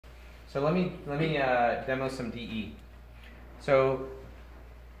So let me demo some DE. So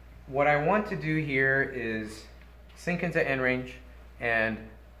what I want to do here is sink into end range and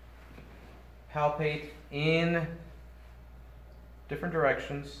palpate in different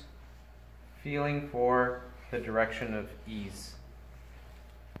directions, feeling for the direction of ease.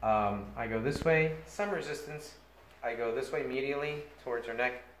 I go this way, some resistance. I go this way medially towards her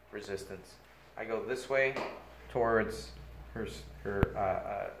neck, resistance. I go this way towards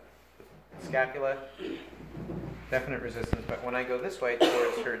her scapula, definite resistance. But when I go this way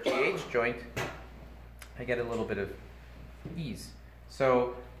towards her GH joint, I get a little bit of ease.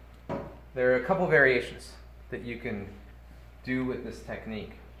 So there are a couple variations that you can do with this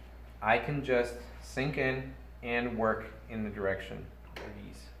technique. I can just sink in and work in the direction of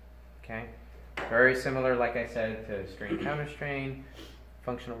ease. Okay? Very similar, like I said, to strain counter strain,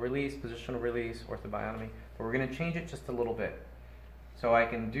 functional release, positional release, orthobiotomy. But we're going to change it just a little bit. So I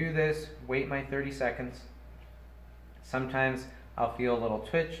can do this, wait my 30 seconds. Sometimes I'll feel a little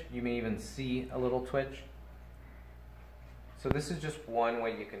twitch. You may even see a little twitch. So this is just one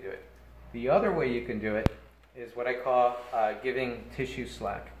way you can do it. The other way you can do it is what I call giving tissue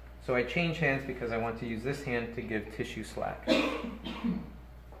slack. So I change hands because I want to use this hand to give tissue slack.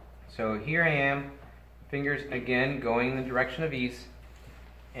 So here I am, fingers again going in the direction of ease,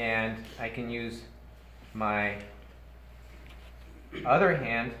 and I can use my other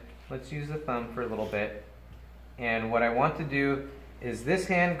hand, let's use the thumb for a little bit, and what I want to do is this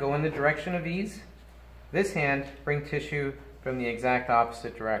hand go in the direction of ease, this hand bring tissue from the exact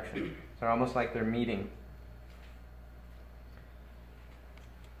opposite direction. So almost like they're meeting.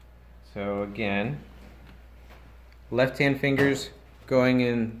 So again, left hand fingers going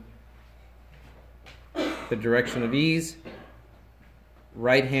in the direction of ease,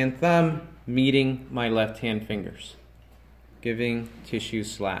 right hand thumb meeting my left hand fingers, giving tissue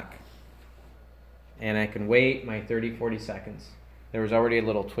slack. And I can wait my 30-40 seconds. There was already a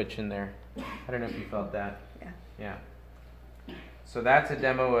little twitch in there. I don't know if you felt that. Yeah. So that's a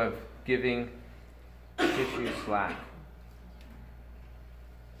demo of giving tissue slack.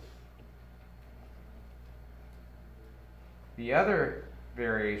 The other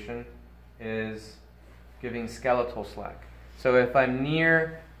variation is giving skeletal slack. So if I'm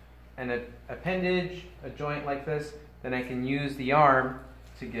near an appendage, a joint like this, then I can use the arm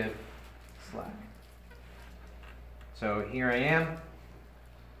to give slack. So here I am.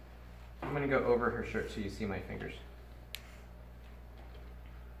 I'm going to go over her shirt so you see my fingers.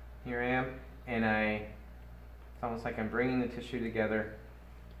 Here I am, and it's almost like I'm bringing the tissue together.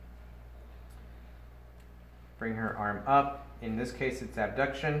 Bring her arm up. In this case, it's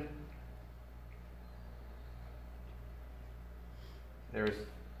abduction.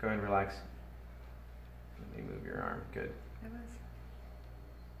 Go and relax. Let me move your arm. Good. I was.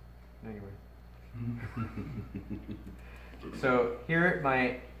 No, you weren't. So here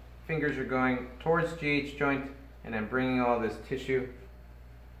my fingers are going towards GH joint, and I'm bringing all this tissue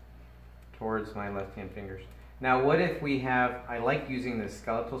towards my left hand fingers. Now what if we have, I like using this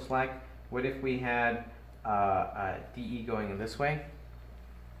skeletal slack, what if we had DE going in this way?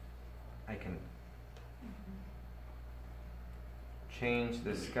 I can change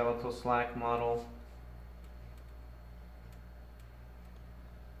the skeletal slack model.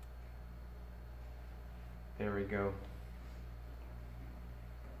 There we go.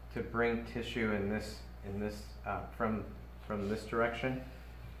 To bring tissue in this from this direction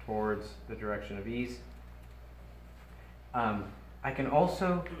towards the direction of ease. I can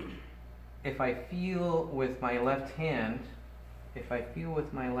also, if I feel with my left hand,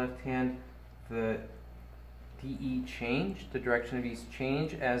 the DE change, the direction of ease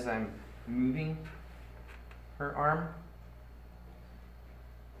change as I'm moving her arm,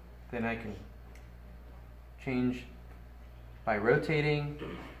 then I can change by rotating,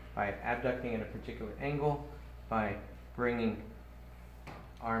 by abducting at a particular angle, by bringing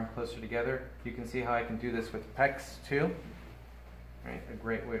arm closer together. You can see how I can do this with pecs too. Right, a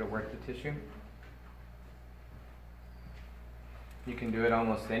great way to work the tissue. You can do it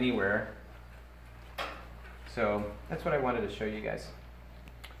almost anywhere. So that's what I wanted to show you guys.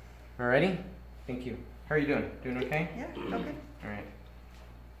 Alrighty? Thank you. How are you doing? Doing okay? Yeah, okay. Alright.